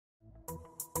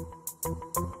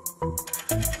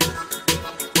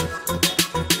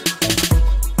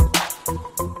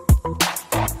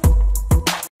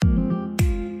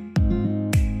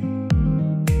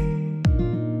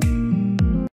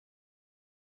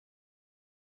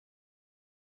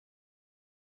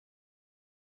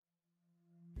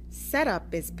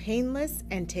Setup is painless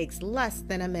and takes less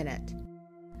than a minute.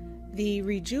 The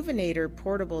Rejuvenator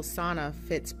portable sauna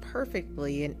fits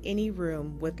perfectly in any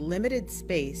room with limited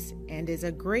space and is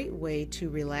a great way to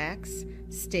relax,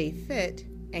 stay fit,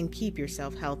 and keep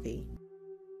yourself healthy.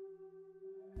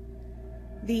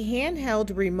 The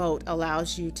handheld remote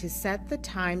allows you to set the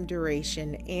time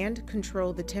duration and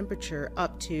control the temperature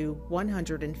up to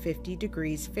 150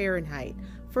 degrees Fahrenheit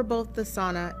for both the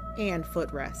sauna and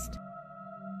footrest.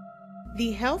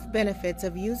 The health benefits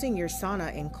of using your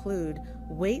sauna include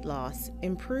weight loss,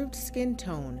 improved skin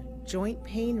tone, joint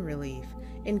pain relief,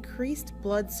 increased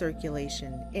blood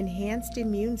circulation, enhanced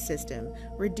immune system,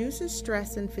 reduces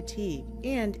stress and fatigue,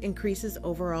 and increases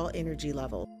overall energy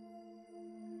level.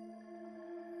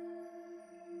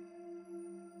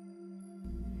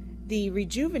 The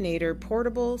Rejuvenator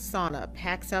portable sauna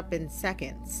packs up in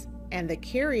seconds, and the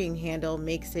carrying handle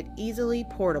makes it easily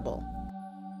portable.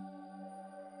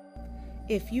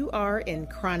 If you are in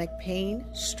chronic pain,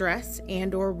 stress,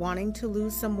 and/or wanting to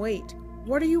lose some weight,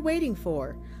 what are you waiting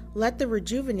for? Let the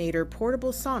Rejuvenator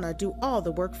portable sauna do all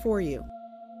the work for you.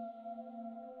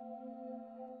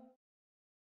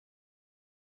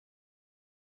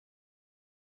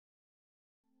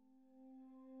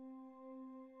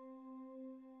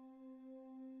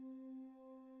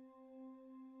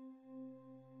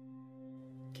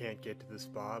 Can't get to the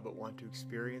spa but want to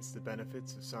experience the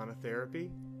benefits of sauna therapy?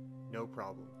 No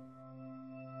problem.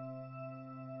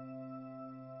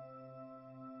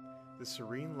 The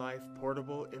Serene Life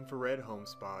Portable Infrared Home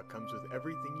Spa comes with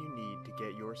everything you need to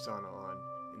get your sauna on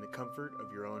in the comfort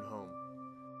of your own home.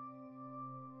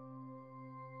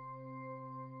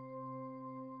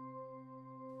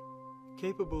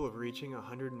 Capable of reaching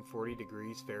 140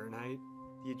 degrees Fahrenheit,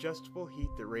 the adjustable heat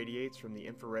that radiates from the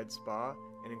infrared spa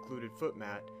and included foot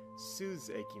mat soothes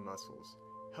achy muscles,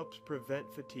 helps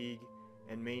prevent fatigue,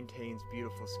 and maintains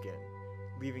beautiful skin,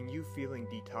 leaving you feeling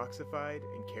detoxified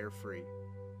and carefree.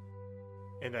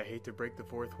 And I hate to break the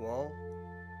fourth wall,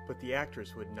 but the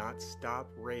actress would not stop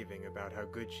raving about how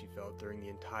good she felt during the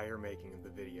entire making of the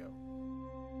video.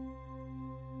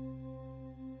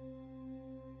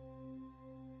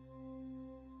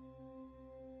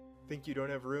 Think you don't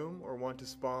have room or want to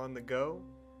spa on the go?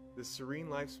 The Serene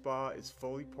Life Spa is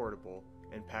fully portable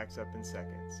and packs up in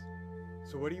seconds.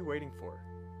 So what are you waiting for?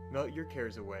 Melt your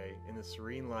cares away in the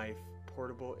Serene Life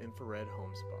Portable Infrared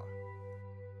Home Spa.